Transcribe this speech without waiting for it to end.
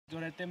जो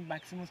रहते हैं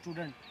मैक्सिमम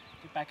स्टूडेंट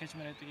कि पैकेज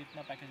में रहते कि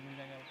इतना पैकेज मिल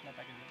जाएगा उतना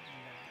पैकेज मिल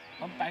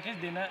जाएगा, हम पैकेज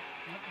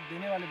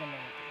देने वाले बनना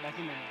होते हैं ना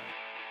कि लेने वाले।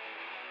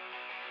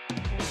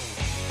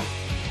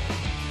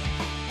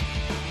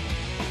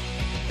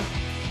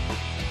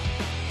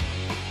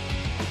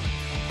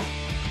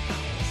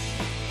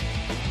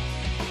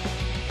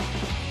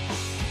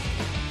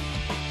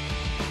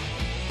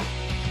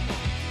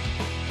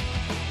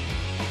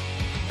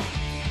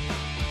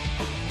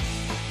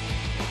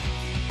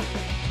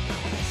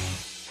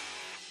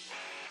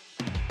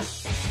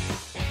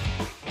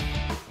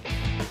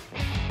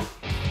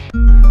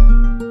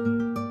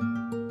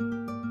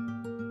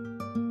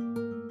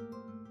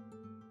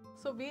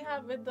 So we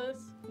have with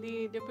us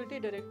the Deputy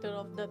Director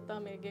of Datta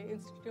Meghe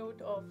Institute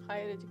of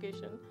Higher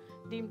Education,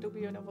 deemed to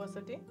be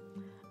university,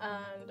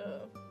 and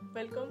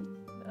welcome.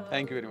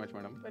 Thank you very much,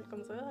 madam.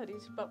 Welcome, sir,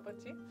 Harish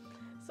Papaji.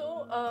 So,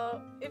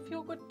 if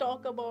you could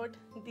talk about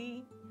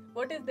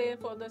what is there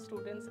for the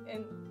students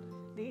in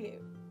the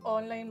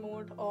online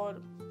mode or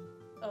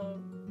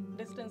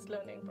distance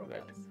learning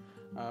programs.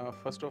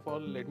 First of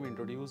all, let me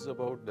introduce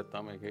about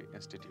Datta Meghe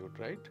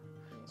Institute, right?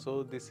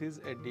 So this is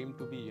a deemed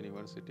to be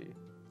university,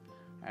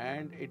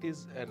 and it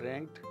is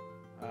ranked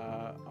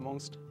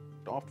amongst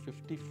top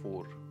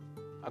 54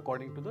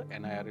 according to the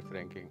NIRF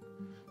ranking.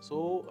 So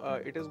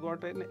it has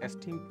got an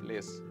esteemed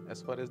place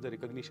as far as the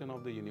recognition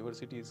of the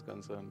university is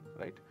concerned,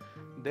 right?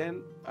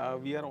 Then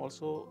we are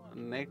also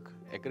NEC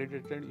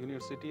accredited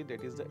university,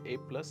 that is the A+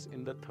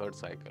 in the 3rd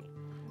cycle.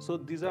 So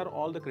these are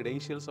all the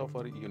credentials of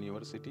our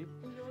university.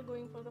 You are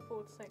going for the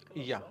 4th cycle.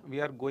 Yeah, also.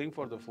 we are going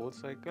for the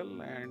 4th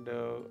cycle, and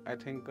I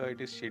think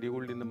it is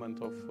scheduled in the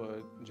month of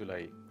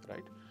July,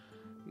 right?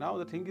 Now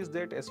the thing is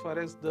that as far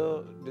as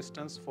the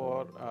distance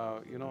for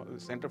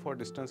Center for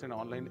Distance and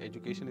Online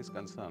Education is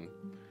concerned,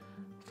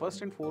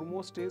 first and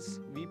foremost is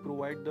we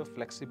provide the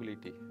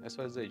flexibility as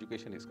far as the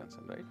education is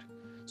concerned, right?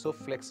 So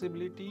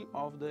flexibility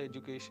of the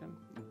education,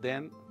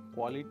 then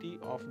quality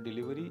of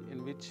delivery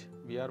in which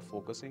we are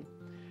focusing,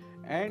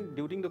 and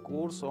during the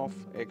course of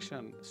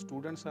action,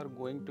 students are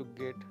going to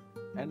get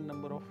n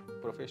number of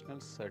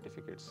professional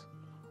certificates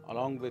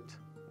along with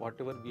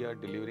whatever we are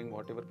delivering,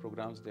 whatever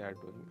programs they are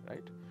doing,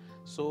 right?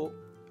 So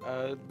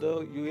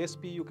the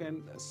USP you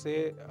can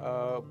say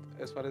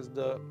as far as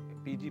the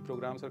PG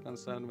programs are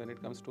concerned, when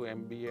it comes to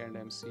MBA and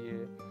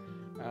MCA,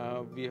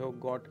 we have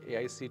got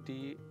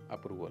AICTE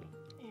approval.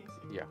 Yes.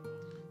 Yeah.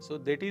 So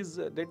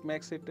that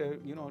makes it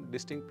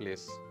distinct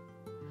place.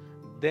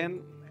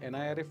 Then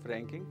NIRF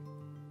ranking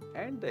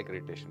and the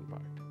accreditation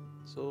part.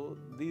 So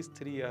these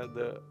three are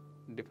the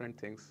different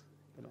things,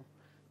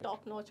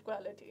 Top-notch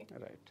quality.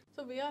 Right.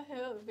 So we are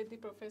here with the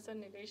Professor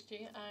Nilesh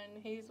ji, and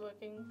he is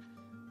working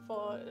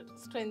for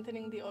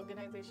strengthening the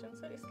organization.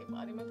 Sir, इसके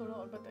बारे में थोड़ा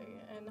और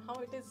बताइए, and how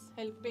it is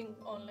helping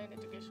online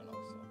education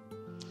also.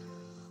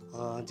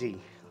 जी,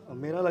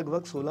 मेरा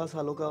लगभग 16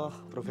 सालों का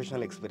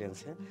प्रोफेशनल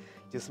एक्सपीरियंस है,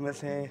 जिसमें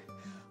से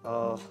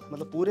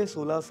मतलब पूरे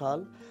 16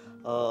 साल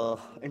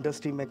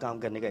इंडस्ट्री में काम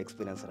करने का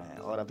एक्सपीरियंस रहा है,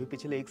 और अभी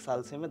पिछले 1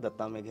 साल से मैं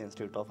Datta Meghe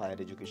institute of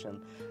higher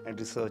education and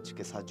research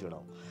के साथ जुड़ा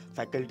हूँ।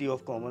 Faculty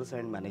of commerce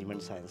and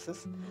management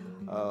sciences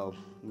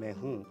में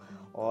हूँ,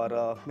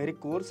 और मेरे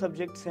कोर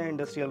सब्जेक्ट्स हैं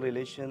industrial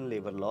relation,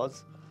 labour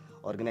laws,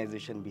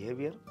 organisation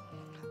behaviour.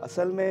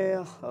 असल में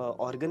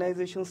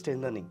ऑर्गेनाइजेशन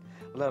स्ट्रेंथनिंग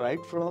मतलब right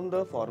from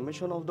the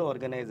formation of the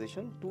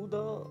organisation to the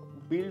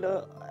build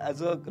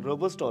as a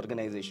robust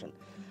organisation,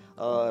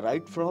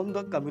 right from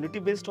the community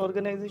based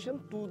organisation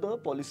to the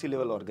policy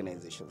level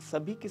organisation,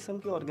 सभी किस्म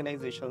के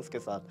organisations के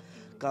साथ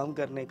काम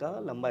करने का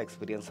लंबा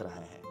एक्सपीरियंस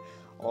रहा है।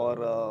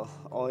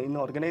 और इन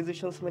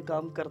ऑर्गेनाइजेशंस में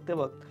काम करते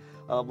वक्त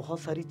बहुत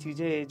सारी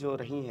चीज़ें जो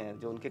रही हैं,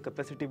 जो उनके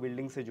कैपेसिटी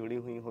बिल्डिंग से जुड़ी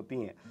हुई होती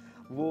हैं,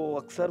 वो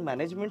अक्सर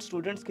मैनेजमेंट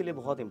स्टूडेंट्स के लिए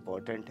बहुत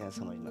इंपॉर्टेंट है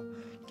समझना,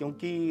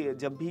 क्योंकि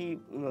जब भी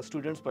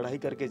स्टूडेंट्स पढ़ाई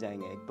करके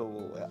जाएंगे, एक तो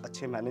वो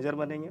अच्छे मैनेजर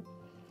बनेंगे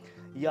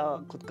या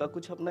खुद का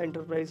कुछ अपना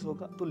इंटरप्राइज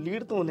होगा, तो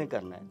लीड तो उन्हें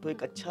करना है, तो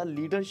एक अच्छा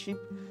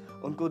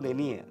लीडरशिप उनको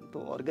देनी है। तो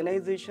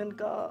ऑर्गेनाइजेशन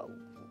का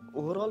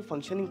ओवरऑल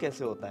फंक्शनिंग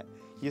कैसे होता है,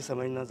 ये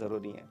समझना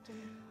ज़रूरी है।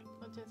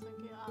 और जैसा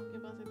कि आपके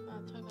पास इतना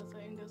अच्छा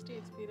खासा इंडस्ट्री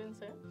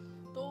एक्सपीरियंस है,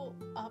 तो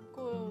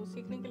आपको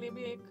सीखने के लिए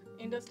भी एक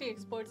इंडस्ट्री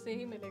एक्सपर्ट से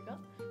ही मिलेगा,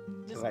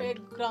 जिसपे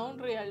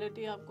ग्राउंड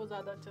रियलिटी आपको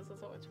ज़्यादा अच्छे से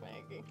समझ में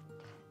आएगी।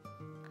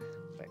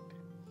 Right,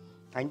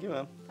 thank you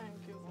ma'am.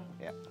 Thank you, sir.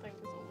 Yeah.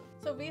 Thank you so much.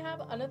 So we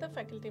have another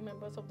faculty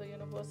members of the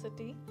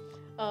university,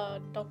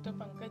 Dr.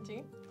 Pankaj ji.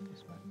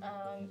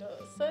 And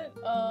sir,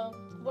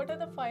 what are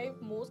the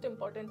 5 most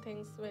important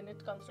things when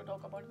it comes to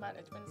talk about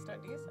management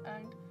studies,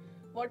 and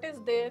what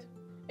is there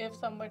if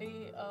somebody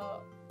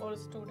or a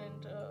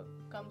student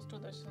comes to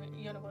the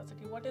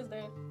university? What is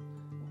there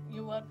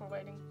you are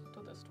providing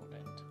to the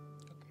student?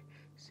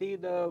 See,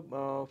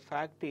 the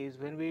fact is,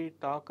 when we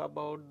talk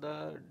about the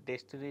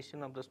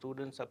destination of the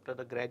students after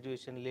the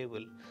graduation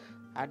level,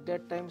 at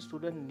that time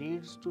student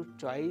needs to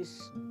choose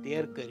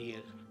their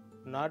career,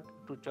 not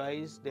to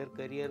choose their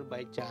career by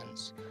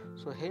chance.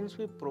 So hence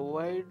we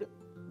provide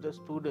the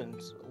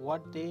students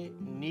what they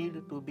need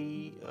to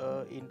be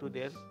into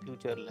their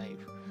future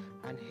life,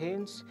 and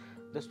hence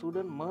the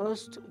student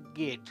must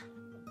get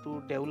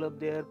to develop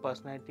their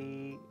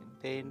personality,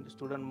 then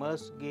student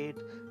must get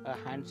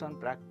hands-on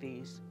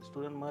practice,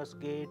 student must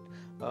get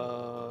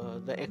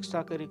the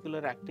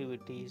extracurricular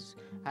activities,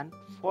 and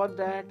for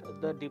that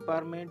the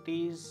department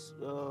is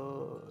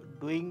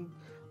doing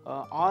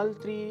all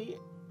three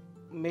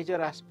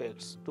major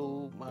aspects to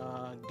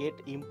get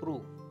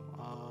improve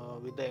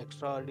with the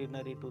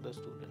extraordinary to the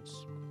students.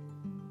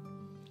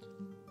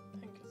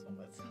 Thank you so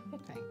much.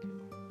 Thank you.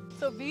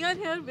 So we are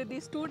here with the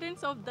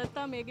students of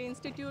Datta Meghe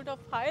Institute of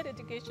Higher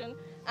Education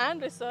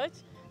and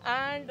Research,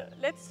 and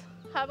let's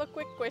have a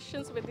quick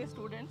questions with the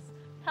students.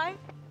 Hi.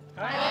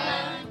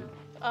 Hi.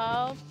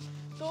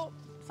 तो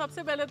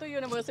सबसे पहले तो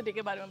university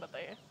के बारे में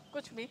बताइए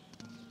कुछ भी.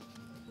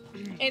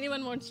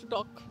 Anyone wants to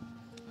talk?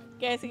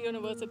 कैसी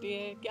यूनिवर्सिटी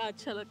है, क्या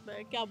अच्छा लगता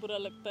है, क्या बुरा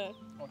लगता है?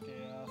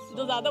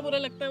 जो ज़्यादा बुरा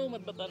लगता है वो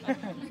मत बताना.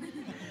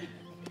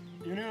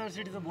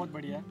 यूनिवर्सिटी तो बहुत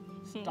बढ़िया है,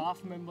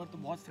 स्टाफ मेंबर तो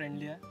बहुत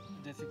फ्रेंडली है.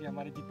 जैसे कि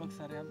हमारे दीपक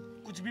सर हैं,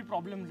 हम कुछ भी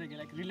प्रॉब्लम्स है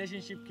लाइक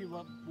रिलेशनशिप की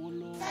बोल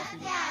लो या फिर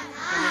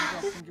करियर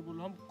ऑप्शन की बोल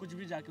लो, हम कुछ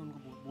भी जाके उनको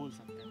बोल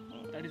सकते हैं.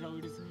 That is how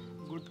it is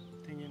good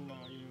thing in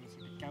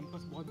university.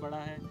 Campus बहुत बड़ा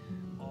है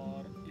और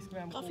इसमें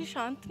हम काफ़ी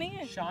शांत नहीं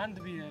है? शांत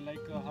भी है.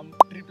 लाइक हम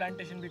ट्री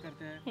प्लांटेशन भी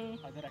करते हैं,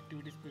 अदर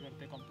एक्टिविटीज़ भी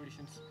करते हैं,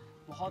 कॉम्पिटिशन्स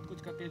बहुत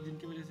कुछ करते हैं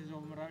जिनकी वजह से जो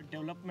हमारा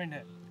डेवलपमेंट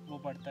है वो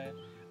बढ़ता है.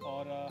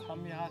 और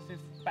हम यहाँ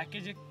सिर्फ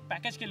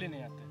पैकेज के लिए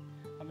नहीं आते,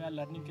 हम यहाँ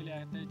लर्निंग के लिए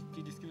आते हैं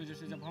कि जिसकी वजह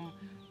से जब हम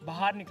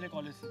बाहर निकले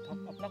कॉलेज से तो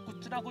हम अपना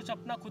कुछ ना कुछ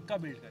अपना खुद का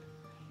बिल्ड करें,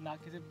 ना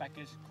कि सिर्फ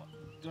पैकेज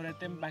जो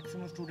रहते हैं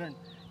मैक्सिमम स्टूडेंट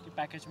कि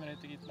पैकेज में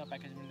रहते हैं कि इतना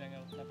पैकेज मिल जाएगा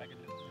उतना पैकेज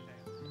मिल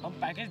जाएगा. हम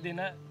पैकेज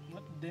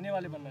देने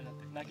वाले बनना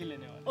चाहते हैं, ना कि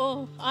लेने वाले.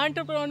 ओह,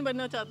 एंटरप्रेन्योर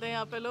बनना चाहते हैं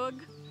यहाँ पे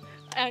लोग,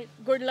 and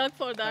good luck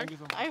for that.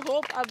 I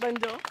hope आप बन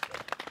जाओ.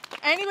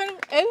 Anyone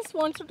else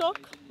wants to talk?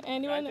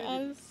 Anyone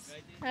else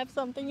have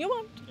something you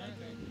want?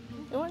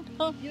 You want?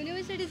 Oh.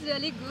 University is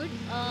really good.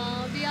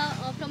 We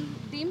are from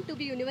deemed to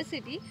be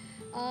university.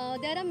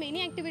 There are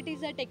many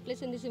activities that take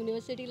place in this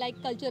university,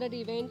 like cultural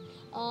event.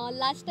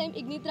 Last time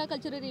Ignitra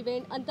cultural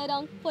event,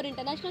 Antarang for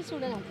international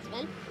students as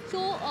well.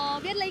 So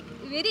we are like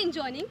very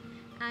enjoying.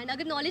 And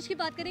अगर knowledge की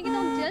बात करेंगे तो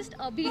हम just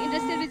अभी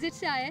industrial visit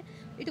से आए.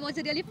 It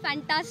was a really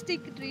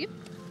fantastic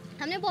trip.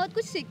 हमने बहुत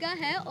कुछ सीखा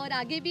है और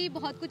आगे भी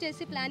बहुत कुछ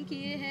ऐसे प्लान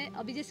किए हैं.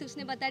 अभी जैसे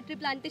उसने बताया ट्री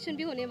प्लांटेशन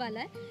भी होने वाला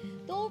है,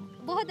 तो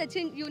बहुत अच्छी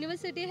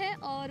यूनिवर्सिटी है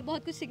और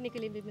बहुत कुछ सीखने के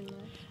लिए भी मिल रहा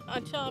है.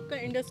 अच्छा, आपका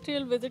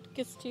इंडस्ट्रियल विजिट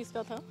किस चीज़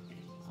का था?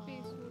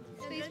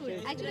 Space food.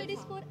 Actually it is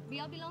for we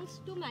are belongs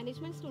to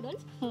management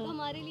students, तो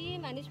हमारे लिए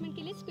मैनेजमेंट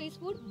के लिए स्पेस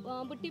फूड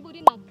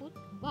बुट्टीपुरी नागपुर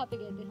वहाँ पे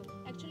गए थे हम.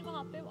 एक्चुअली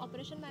वहाँ पे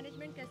ऑपरेशन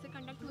मैनेजमेंट कैसे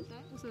कंडक्ट होता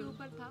है उसके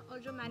ऊपर था, और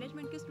जो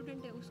मैनेजमेंट के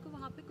स्टूडेंट है उसको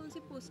वहाँ पे कौन सी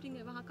पोस्टिंग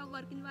है, वहाँ का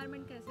वर्क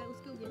इन्वायरमेंट कैसा है,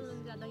 उसके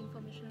ऊपर ज़्यादा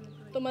इन्फॉर्मेशन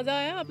हमें. तो मज़ा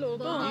आया आप लोगों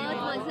को?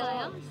 बहुत मज़ा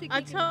आया.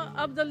 अच्छा,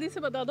 अब जल्दी से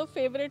बता दो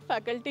फेवरेट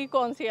फैकल्टी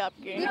कौन सी है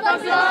आपकी?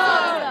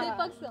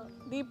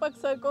 दीपक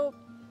सर को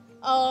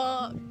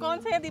कौन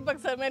से है दीपक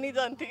सर? मैं नहीं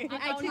जानती.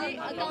 एक्चुअली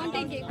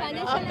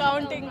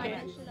अकाउंटिंग के.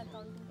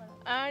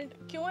 एंड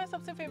क्यों है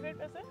सबसे फेवरेट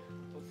वैसे?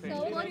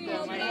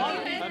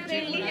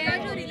 फ्रेंडली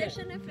है, जो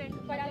रिलेशन है फ्रेंड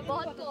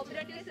बहुत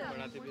कोऑपरेटिव है और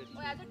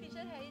एज अ टीचर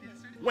है ही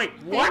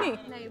नहीं.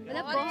 नहीं,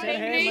 मतलब बहुत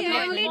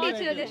फ्रेंडली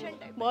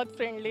टीचर, बहुत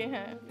फ्रेंडली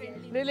हैं.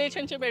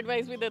 रिलेशनशिप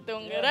एडवाइस भी देते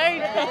होंगे,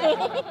 राइट?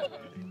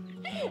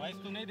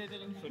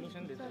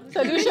 सोल्यूशन देते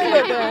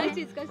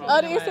हैं,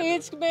 और इस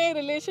एज में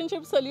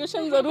रिलेशनशिप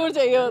सोल्यूशन ज़रूर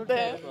चाहिए होते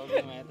हैं.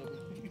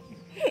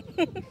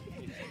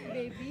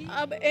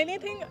 अब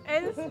anything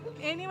else,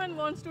 anyone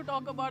wants to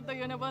talk about the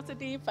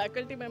university,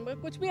 faculty member,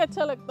 कुछ भी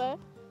अच्छा लगता है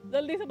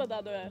जल्दी से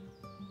बता दो यार.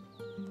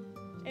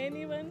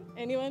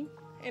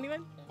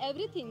 Anyone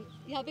everything.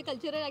 यहाँ पे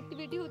कल्चरल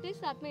एक्टिविटी होते हैं,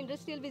 साथ में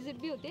इंडस्ट्रियल विजिट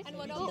भी होते हैं. And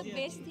one of the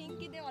best thing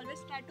कि they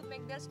always try to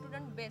make their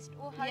student best.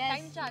 वो हर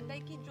टाइम चाहता है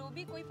कि जो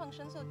भी कोई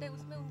फंक्शंस होते हैं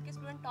उसमें उनके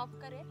स्टूडेंट टॉप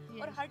करें,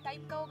 और हर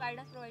टाइप का वो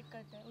गाइडेंस प्रोवाइड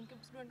करते हैं उनके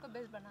स्टूडेंट को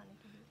बेस्ट बनाने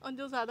के लिए. और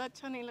जो ज़्यादा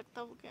अच्छा नहीं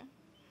लगता वो क्या?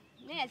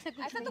 नहीं, ऐसा तो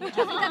कुछ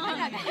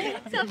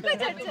सब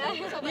कुछ अच्छा है.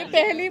 ये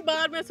पहली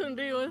बार मैं सुन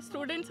रही हूँ.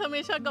 स्टूडेंट्स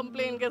हमेशा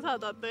कंप्लेन के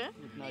साथ आते हैं,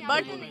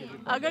 बट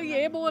अगर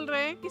ये बोल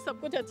रहे हैं कि सब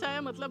कुछ अच्छा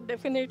है, मतलब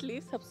डेफिनेटली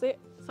सब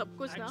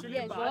कुछ ना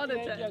बहुत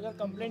अच्छा है. अगर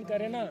कंप्लेंट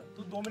करें ना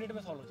तो 2 मिनट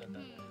में सॉल्व हो जाता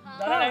है,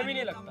 ज़्यादा टाइम ही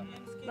नहीं लगता.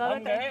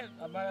 हम गए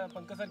हमारे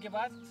पंकज सर के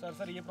पास,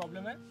 सर ये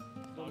प्रॉब्लम है,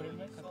 2 मिनट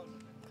में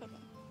खत्म.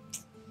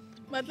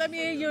 मतलब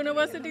ये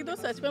यूनिवर्सिटी तो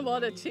सच में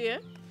बहुत अच्छी है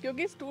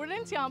क्योंकि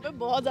स्टूडेंट्स यहाँ पे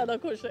बहुत ज़्यादा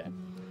खुश हैं.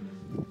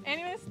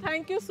 Anyways,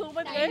 thank you so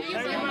much. Thank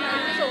you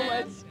so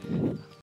much.